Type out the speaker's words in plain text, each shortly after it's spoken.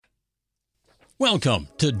Welcome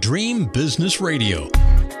to Dream Business Radio,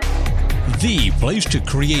 the place to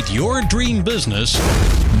create your dream business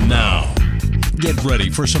now. Get ready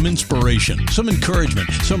for some inspiration, some encouragement,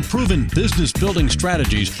 some proven business building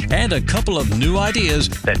strategies, and a couple of new ideas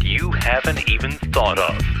that you haven't even thought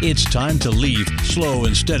of. It's time to leave slow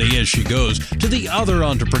and steady as she goes to the other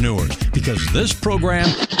entrepreneurs, because this program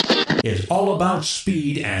is all about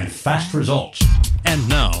speed and fast results. And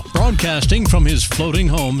now, broadcasting from his floating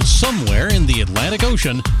home somewhere in the Atlantic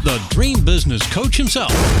Ocean, the Dream Business Coach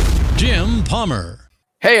himself, Jim Palmer.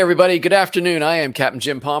 Hey everybody, good afternoon. I am Captain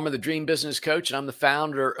Jim Palmer, the Dream Business Coach, and I'm the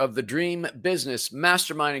founder of the Dream Business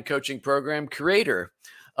Mastermind and Coaching Program, creator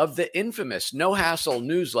of the infamous No Hassle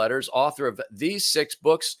newsletters, author of these 6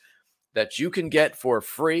 books that you can get for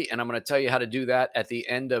free. And I'm going to tell you how to do that at the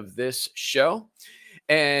end of this show.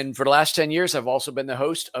 And for the last 10 years, I've also been the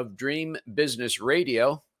host of Dream Business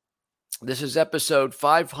Radio. This is episode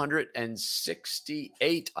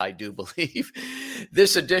 568, I do believe.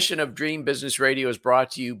 This edition of Dream Business Radio is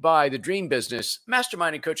brought to you by the Dream Business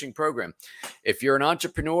Mastermind and Coaching Program. If you're an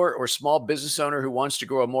entrepreneur or small business owner who wants to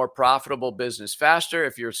grow a more profitable business faster,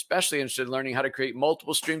 if you're especially interested in learning how to create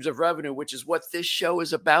multiple streams of revenue, which is what this show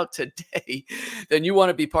is about today, then you want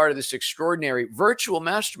to be part of this extraordinary virtual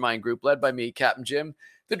mastermind group led by me, Captain Jim,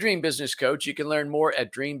 the Dream Business Coach. You can learn more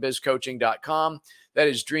at dreambizcoaching.com. That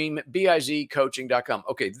is dreambizcoaching.com.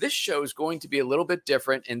 Okay, this show is going to be a little bit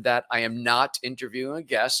different in that I am not interviewing a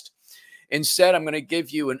guest. Instead, I'm going to give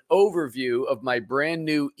you an overview of my brand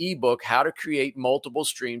new ebook, How to Create Multiple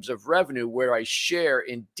Streams of Revenue, where I share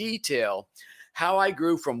in detail how I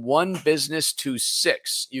grew from 1 business to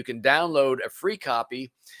 6. You can download a free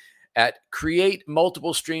copy at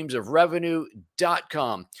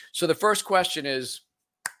createmultiplestreamsofrevenue.com. So the first question is,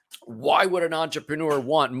 why would an entrepreneur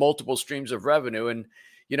want multiple streams of revenue? And,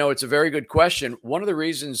 you know, it's a very good question. One of the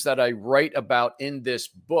reasons that I write about in this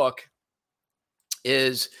book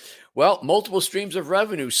is, well, multiple streams of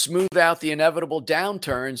revenue smooth out the inevitable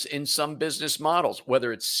downturns in some business models,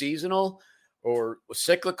 whether it's seasonal or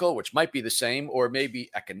cyclical, which might be the same, or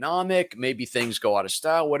maybe economic, maybe things go out of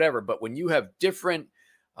style, whatever. But when you have different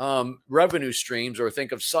revenue streams, or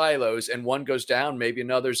think of silos, and one goes down, maybe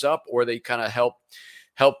another's up, or they kind of help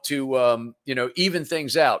to, even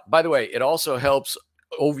things out. By the way, it also helps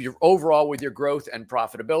overall with your growth and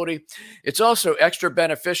profitability. It's also extra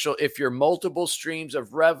beneficial if your multiple streams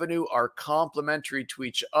of revenue are complementary to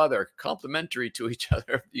each other,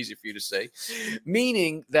 easy for you to say,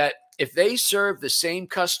 meaning that if they serve the same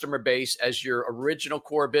customer base as your original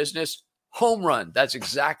core business, home run, that's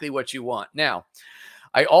exactly what you want. Now,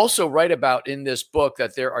 I also write about in this book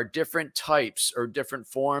that there are different types or different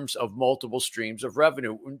forms of multiple streams of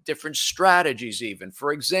revenue, different strategies even.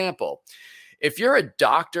 For example, if you're a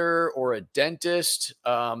doctor or a dentist,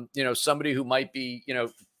 somebody who might be,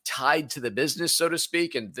 tied to the business, so to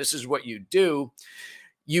speak, and this is what you do,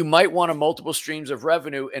 you might want a multiple streams of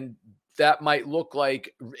revenue, and that might look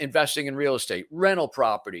like investing in real estate, rental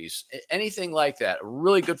properties, anything like that. A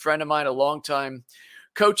really good friend of mine, a longtime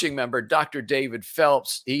coaching member, Dr. David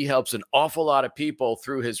Phelps. He helps an awful lot of people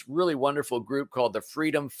through his really wonderful group called the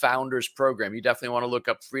Freedom Founders Program. You definitely want to look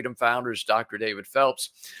up Freedom Founders, Dr. David Phelps.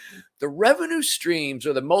 The revenue streams,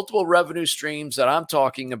 or the multiple revenue streams that I'm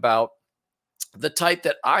talking about, the type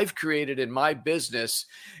that I've created in my business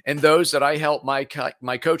and those that I help my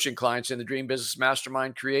coaching clients in the Dream Business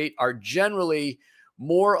Mastermind create, are generally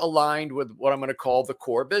more aligned with what I'm going to call the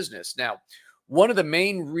core business. Now, one of the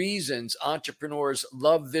main reasons entrepreneurs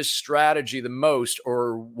love this strategy the most,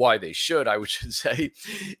 or why they should, I should say,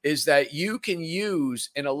 is that you can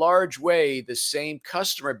use in a large way the same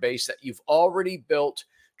customer base that you've already built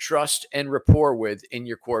trust and rapport with in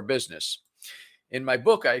your core business. In my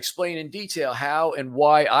book, I explain in detail how and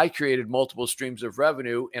why I created multiple streams of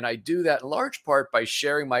revenue, and I do that in large part by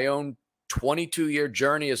sharing my own 22-year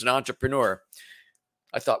journey as an entrepreneur.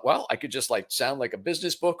 I thought, well, I could just sound like a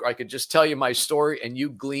business book, or I could just tell you my story and you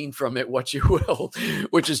glean from it what you will,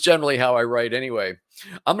 which is generally how I write anyway.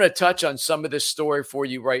 I'm going to touch on some of this story for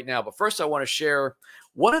you right now. But first, I want to share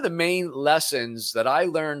one of the main lessons that I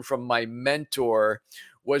learned from my mentor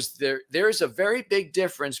was there's a very big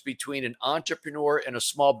difference between an entrepreneur and a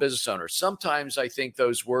small business owner. Sometimes I think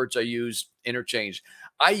those words I use interchange.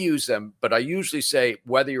 I use them, but I usually say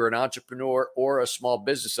whether you're an entrepreneur or a small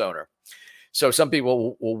business owner. So some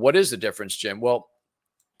people, well, what is the difference, Jim? Well,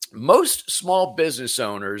 most small business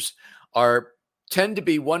owners tend to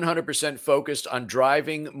be 100% focused on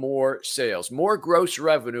driving more sales, more gross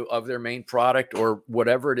revenue of their main product or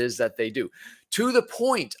whatever it is that they do. To the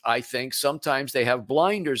point, I think sometimes they have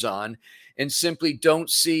blinders on and simply don't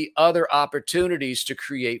see other opportunities to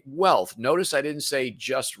create wealth. Notice I didn't say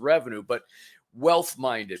just revenue, but wealth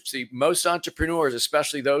minded. See, most entrepreneurs,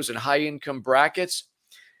 especially those in high income brackets,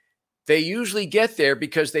 they usually get there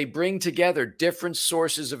because they bring together different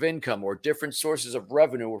sources of income or different sources of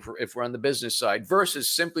revenue if we're on the business side, versus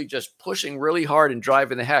simply just pushing really hard and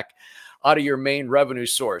driving the heck out of your main revenue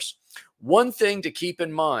source. One thing to keep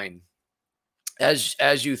in mind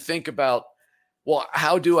as you think about, well,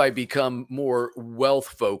 how do I become more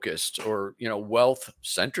wealth focused or, wealth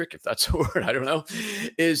centric, if that's a word, I don't know,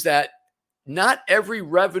 is that not every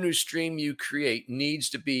revenue stream you create needs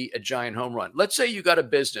to be a giant home run. Let's say you got a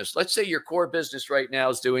business. Let's say your core business right now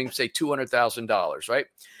is doing, say, $200,000, right?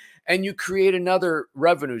 And you create another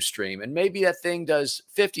revenue stream, and maybe that thing does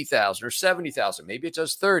 50,000 or 70,000. Maybe it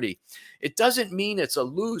does 30. It doesn't mean it's a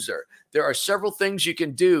loser. There are several things you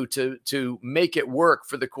can do to make it work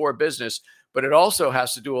for the core business, but it also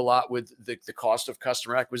has to do a lot with the cost of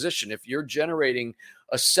customer acquisition. If you're generating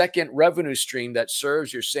a second revenue stream that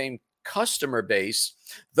serves your same customer base,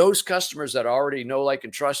 those customers that already know, like,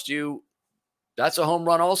 and trust you, that's a home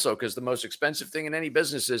run also, because the most expensive thing in any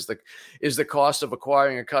business is the cost of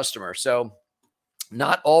acquiring a customer. So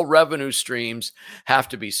not all revenue streams have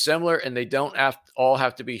to be similar, and they don't all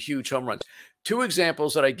have to be huge home runs. Two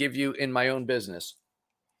examples that I give you in my own business.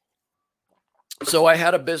 So I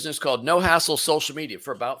had a business called No Hassle Social Media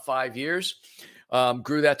for about 5 years.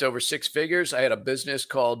 Grew that to over 6 figures. I had a business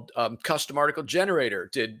called Custom Article Generator,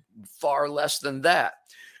 did far less than that.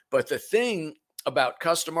 But the thing about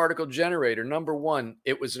Custom Article Generator, number one,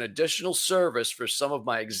 it was an additional service for some of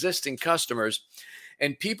my existing customers.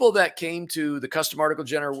 And people that came to the Custom Article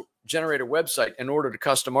Generator website and ordered a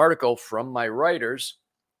custom article from my writers,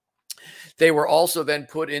 they were also then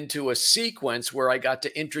put into a sequence where I got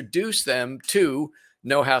to introduce them to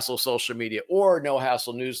No Hassle Social Media or No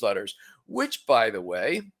Hassle newsletters, which, by the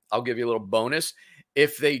way, I'll give you a little bonus.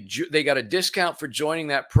 If they got a discount for joining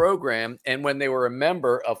that program, and when they were a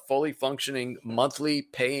member, a fully functioning monthly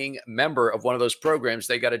paying member of one of those programs,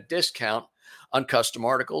 they got a discount on custom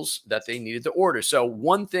articles that they needed to order. So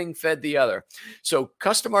one thing fed the other. So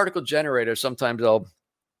Custom Article Generator, sometimes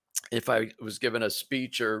if I was given a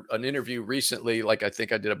speech or an interview recently, like I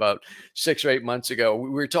think I did about 6 or 8 months ago, we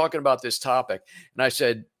were talking about this topic, and I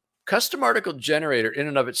said, Custom Article Generator in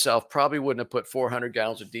and of itself probably wouldn't have put 400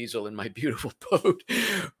 gallons of diesel in my beautiful boat.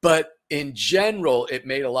 But in general, it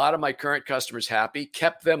made a lot of my current customers happy,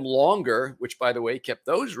 kept them longer, which, by the way, kept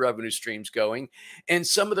those revenue streams going. And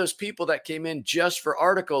some of those people that came in just for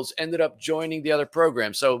articles ended up joining the other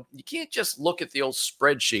program. So you can't just look at the old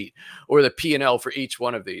spreadsheet or the P&L for each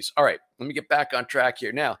one of these. All right, let me get back on track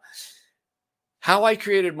here. Now, how I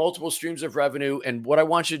created multiple streams of revenue and what I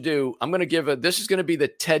want you to do, I'm going to this is going to be the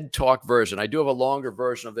TED Talk version. I do have a longer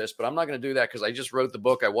version of this, but I'm not going to do that because I just wrote the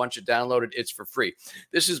book. I want you to download it. It's for free.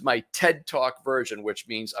 This is my TED Talk version, which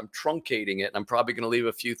means I'm truncating it. And I'm probably going to leave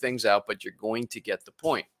a few things out, but you're going to get the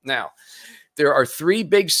point. Now, there are 3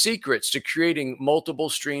 big secrets to creating multiple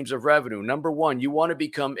streams of revenue. Number one, you want to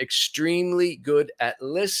become extremely good at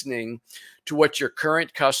listening to what your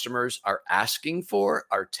current customers are asking for,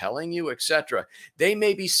 are telling you, etc. They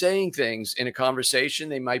may be saying things in a conversation.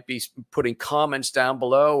 They might be putting comments down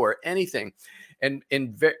below or anything. And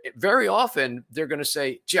very often they're going to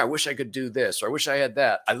say, gee, I wish I could do this, or I wish I had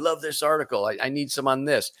that. I love this article. I need some on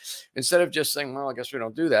this. Instead of just saying, well, I guess we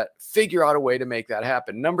don't do that, figure out a way to make that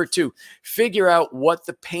happen. Number 2, figure out what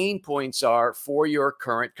the pain points are for your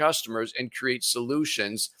current customers and create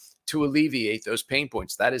solutions to alleviate those pain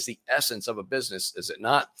points. That is the essence of a business, is it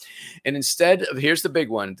not? And instead of, here's the big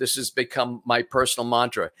one. This has become my personal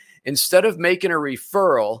mantra. Instead of making a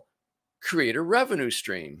referral, create a revenue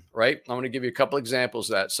stream, right? I'm going to give you a couple examples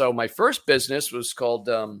of that. So my first business was called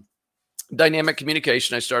Dynamic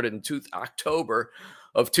Communication. I started in October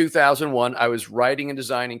of 2001. I was writing and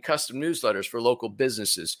designing custom newsletters for local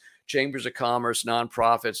businesses, chambers of commerce,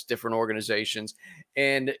 nonprofits, different organizations.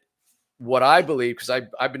 And what I believe, because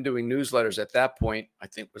I've been doing newsletters at that point, I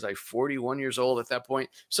think was I 41 years old at that point,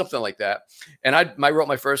 something like that. And I wrote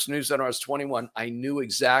my first newsletter when I was 21. I knew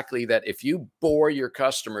exactly that if you bore your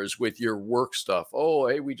customers with your work stuff, oh,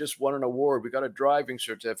 hey, we just won an award, we got a driving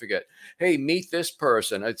certificate, hey, meet this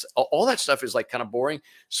person. It's all that stuff is like kind of boring.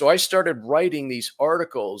 So I started writing these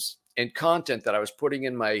articles and content that I was putting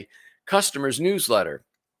in my customer newsletters.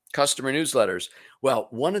 Well,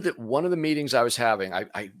 one of the meetings I was having,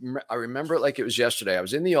 I remember it like it was yesterday. I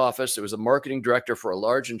was in the office. There was a marketing director for a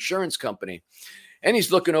large insurance company, and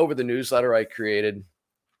he's looking over the newsletter I created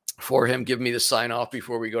for him, giving me the sign off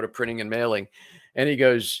before we go to printing and mailing. And he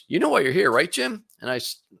goes, you know why you're here, right, Jim? And I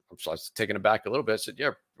was taken aback a little bit. I said,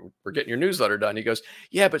 yeah, we're getting your newsletter done. He goes,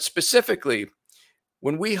 yeah, but specifically,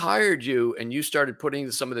 when we hired you and you started putting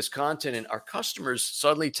some of this content in, our customers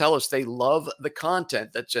suddenly tell us they love the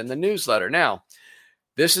content that's in the newsletter. Now,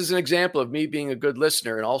 this is an example of me being a good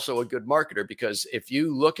listener and also a good marketer, because if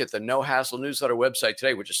you look at the No Hassle newsletter website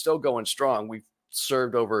today, which is still going strong, we've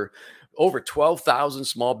served over 12,000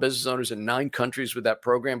 small business owners in 9 countries with that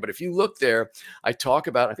program. But if you look there, I talk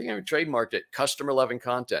about, I think I trademarked it, customer loving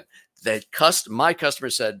content. My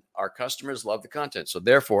customers said our customers love the content. So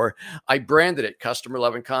therefore, I branded it customer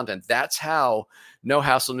loving content. That's how No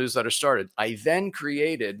Hassle newsletter started. I then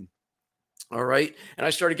created, all right, and I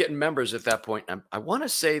started getting members at that point. I want to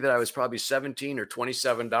say that I was probably $17 or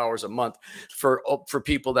 $27 a month for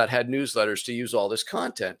people that had newsletters to use all this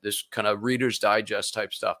content, this kind of Reader's Digest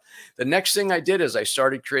type stuff. The next thing I did is I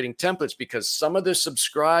started creating templates, because some of the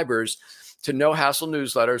subscribers to No Hassle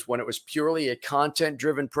newsletters, when it was purely a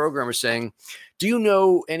content-driven program, were saying, do you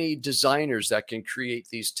know any designers that can create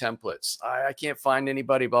these templates? I can't find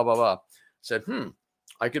anybody, blah, blah, blah. I said,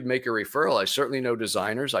 I could make a referral. I certainly know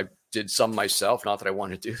designers. I did some myself, not that I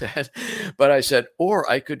want to do that, but I said, or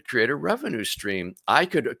I could create a revenue stream. I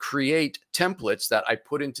could create templates that I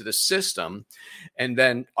put into the system and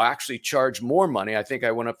then actually charge more money. I think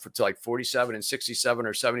I went up to like $47 and $67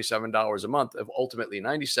 or $77 a month, of ultimately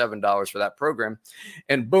 $97 for that program.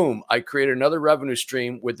 And boom, I created another revenue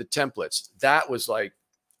stream with the templates. That was like,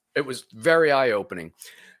 it was very eye-opening.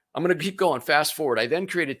 I'm going to keep going. Fast forward. I then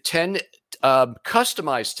created 10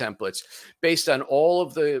 customized templates based on all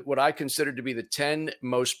of what I consider to be the 10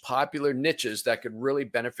 most popular niches that could really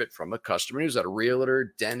benefit from a customer newsletter: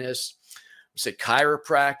 realtor, dentist, say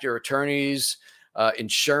chiropractor, attorneys,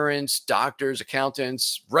 insurance, doctors,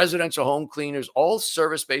 accountants, residential home cleaners, all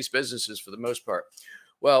service-based businesses for the most part.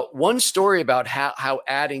 Well, one story about how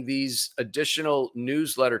adding these additional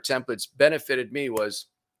newsletter templates benefited me was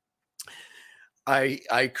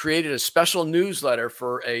I created a special newsletter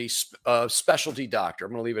for a specialty doctor.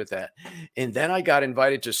 I'm going to leave it at that. And then I got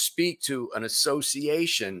invited to speak to an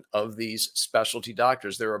association of these specialty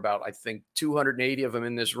doctors. There were about, I think, 280 of them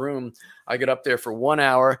in this room. I got up there for 1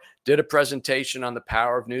 hour, did a presentation on the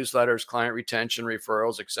power of newsletters, client retention,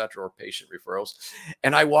 referrals, et cetera, or patient referrals.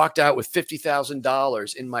 And I walked out with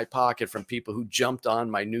 $50,000 in my pocket from people who jumped on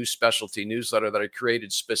my new specialty newsletter that I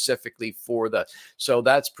created specifically for so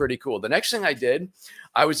that's pretty cool. The next thing I did,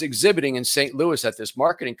 I was exhibiting in St. Louis at this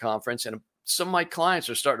marketing conference, and some of my clients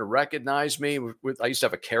are starting to recognize me. I used to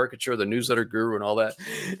have a caricature of the newsletter guru and all that.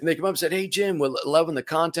 And they come up and said, hey, Jim, we're loving the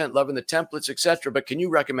content, loving the templates, et cetera, but can you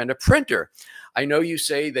recommend a printer? I know you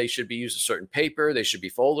say they should be used a certain paper, they should be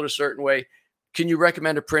folded a certain way. Can you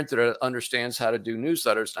recommend a printer that understands how to do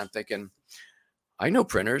newsletters? And I'm thinking, I know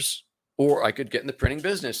printers, or I could get in the printing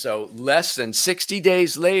business. So less than 60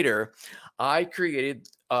 days later, I created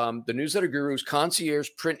the Newsletter Guru's Concierge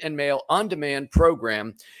Print and Mail On-Demand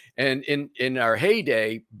program. And in our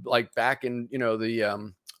heyday, like back in,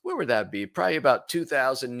 where would that be? Probably about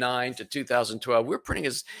 2009 to 2012. We're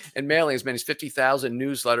printing and mailing as many as 50,000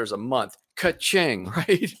 newsletters a month. Ka-ching,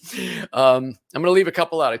 right? I'm going to leave a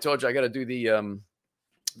couple out. I told you I got to do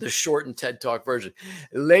the shortened TED Talk version.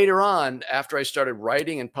 Later on, after I started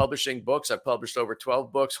writing and publishing books, I published over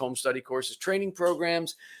 12 books, home study courses, training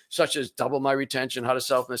programs, such as Double My Retention, How to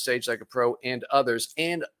Sell from the Stage Like a Pro, and others.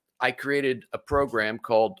 And I created a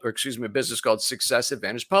business called Success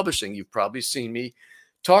Advantage Publishing. You've probably seen me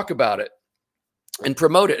talk about it and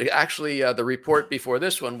promote it. Actually, the report before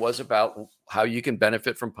this one was about how you can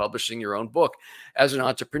benefit from publishing your own book as an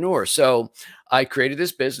entrepreneur. So I created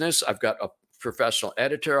this business. I've got a professional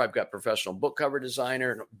editor. I've got professional book cover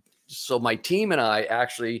designer. So my team and I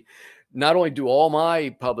actually not only do all my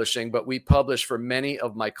publishing, but we publish for many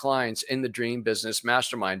of my clients in the Dream Business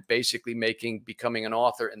Mastermind, basically becoming an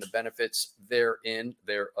author and the benefits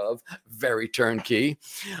thereof very turnkey.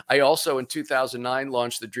 I also in 2009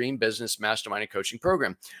 launched the Dream Business Mastermind and Coaching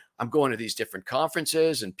Program. I'm going to these different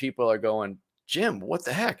conferences and people are going, Jim, what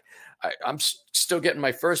the heck? I'm still getting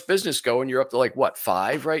my first business going. You're up to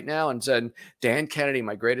 5 right now? And said, Dan Kennedy,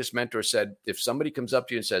 my greatest mentor, said, if somebody comes up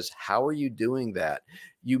to you and says, how are you doing that?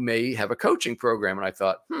 You may have a coaching program. And I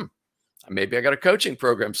thought, maybe I got a coaching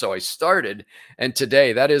program. So I started. And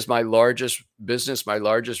today that is my largest business. My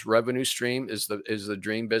largest revenue stream is the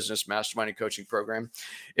Dream Business Mastermind and Coaching Program.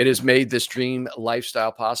 It has made this dream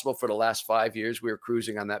lifestyle possible. For the last 5 years, we were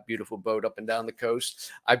cruising on that beautiful boat up and down the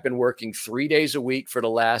coast. I've been working 3 days a week for the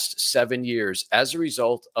last 7 years as a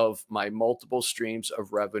result of my multiple streams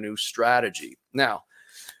of revenue strategy. Now,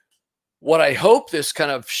 what I hope this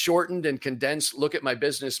kind of shortened and condensed look at my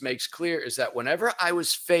business makes clear is that whenever I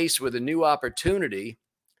was faced with a new opportunity,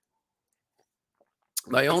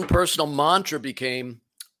 my own personal mantra became,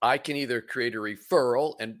 I can either create a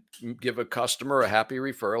referral and give a customer a happy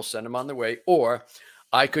referral, send them on their way, or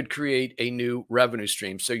I could create a new revenue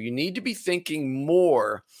stream. So you need to be thinking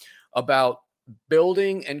more about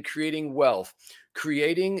building and creating wealth,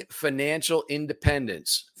 creating financial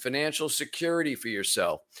independence, financial security for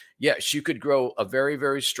yourself. Yes, you could grow a very,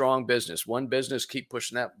 very strong business. One business, keep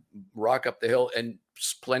pushing that rock up the hill, and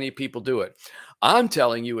plenty of people do it. I'm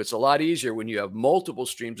telling you, it's a lot easier when you have multiple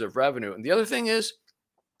streams of revenue. And the other thing is,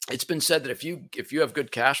 it's been said that if you have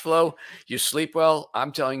good cash flow, you sleep well.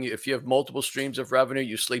 I'm telling you, if you have multiple streams of revenue,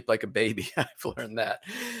 you sleep like a baby. I've learned that.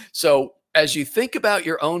 So as you think about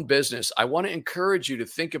your own business, I want to encourage you to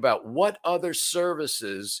think about what other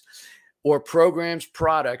services or programs,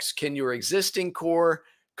 products can your existing core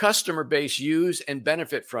customer base use and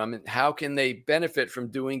benefit from, and how can they benefit from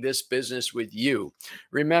doing this business with you?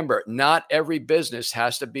 Remember, not every business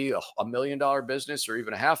has to be $1 million business or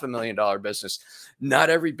even a $500,000 business. Not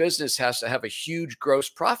every business has to have a huge gross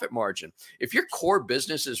profit margin. If your core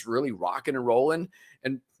business is really rocking and rolling,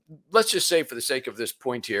 and let's just say for the sake of this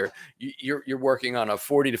point here, you're working on a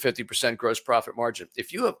 40 to 50% gross profit margin.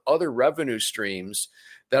 If you have other revenue streams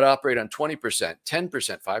that operate on 20%, 10%,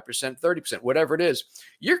 5%, 30%, whatever it is,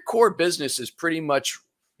 your core business is pretty much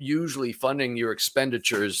usually funding your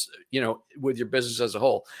expenditures, with your business as a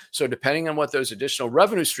whole. So depending on what those additional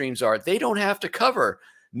revenue streams are, they don't have to cover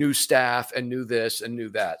new staff and new this and new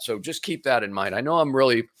that. So just keep that in mind. I know I'm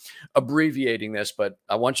really abbreviating this, but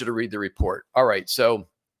I want you to read the report. All right. So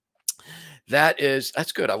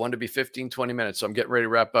that's good. I wanted to be 15, 20 minutes. So I'm getting ready to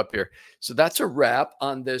wrap up here. So that's a wrap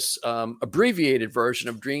on this abbreviated version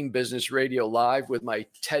of Dream Business Radio Live with my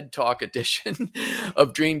TED Talk edition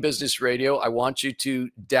of Dream Business Radio. I want you to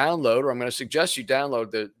download, or I'm going to suggest you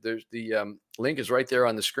download the link is right there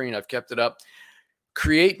on the screen. I've kept it up.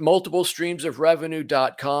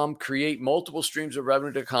 CreateMultipleStreamsOfRevenue.com.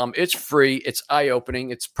 CreateMultipleStreamsOfRevenue.com. It's free. It's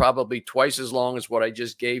eye-opening. It's probably twice as long as what I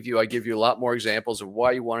just gave you. I give you a lot more examples of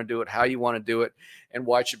why you want to do it, how you want to do it, and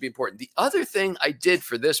why it should be important. The other thing I did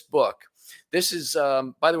for this book, this is,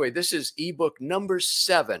 by the way, this is ebook number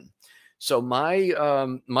 7. So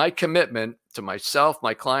my commitment to myself,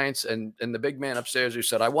 my clients, and the big man upstairs who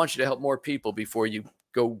said, I want you to help more people before you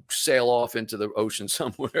go sail off into the ocean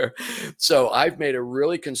somewhere. So I've made a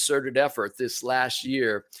really concerted effort this last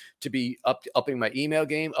year to be upping my email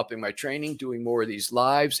game, upping my training, doing more of these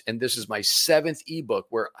lives. And this is my 7th ebook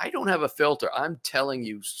where I don't have a filter. I'm telling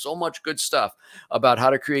you so much good stuff about how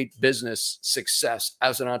to create business success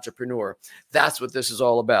as an entrepreneur. That's what this is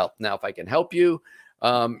all about. Now, if I can help you,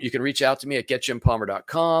 you can reach out to me at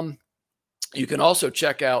getjimpalmer.com. You can also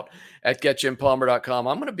check out at getjimpalmer.com.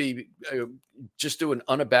 I'm going to be just do an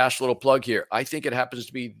unabashed little plug here. I think it happens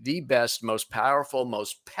to be the best, most powerful,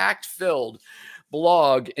 most packed-filled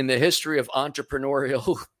blog in the history of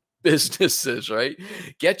entrepreneurial businesses, right?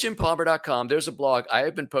 Getjimpalmer.com. There's a blog. I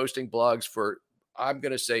have been posting blogs for, I'm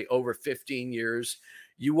going to say, over 15 years.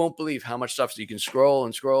 You won't believe how much stuff. So you can scroll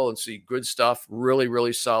and see good stuff, really,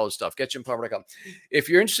 really solid stuff. GetJimPalmer.com. If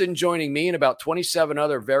you're interested in joining me and about 27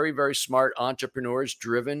 other very, very smart entrepreneurs,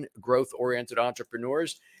 driven, growth-oriented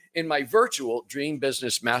entrepreneurs in my virtual Dream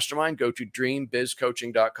Business Mastermind, go to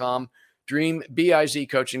dreambizcoaching.com,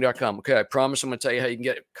 dreambizcoaching.com. Okay, I promise I'm going to tell you how you can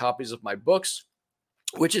get copies of my books,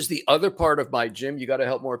 which is the other part of my Jim, you got to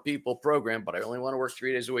help more people program, but I only want to work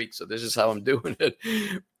 3 days a week. So this is how I'm doing it.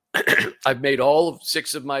 I've made all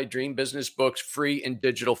 6 of my Dream Business books free in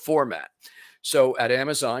digital format. So at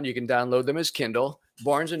Amazon, you can download them as Kindle.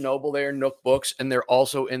 Barnes & Noble, they're Nook Books, and they're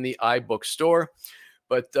also in the iBook store.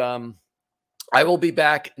 But I will be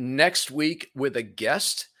back next week with a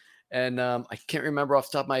guest. And I can't remember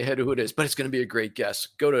off the top of my head who it is, but it's going to be a great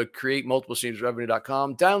guest. Go to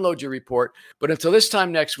createmultiplestreamsofrevenue.com, download your report. But until this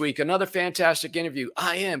time next week, another fantastic interview.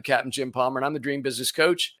 I am Captain Jim Palmer, and I'm the Dream Business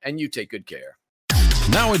Coach, and you take good care.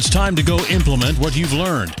 Now it's time to go implement what you've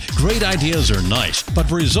learned. Great ideas are nice, but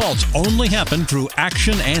results only happen through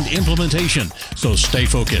action and implementation. So stay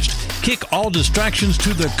focused. Kick all distractions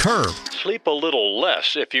to the curb. Sleep a little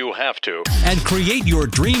less if you have to. And create your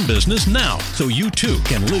dream business now so you too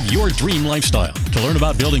can live your dream lifestyle. To learn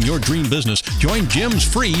about building your dream business, join Jim's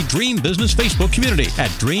free Dream Business Facebook community at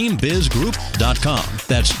dreambizgroup.com.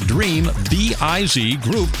 That's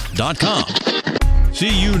dreambizgroup.com.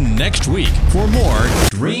 See you next week for more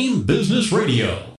Dream Business Radio.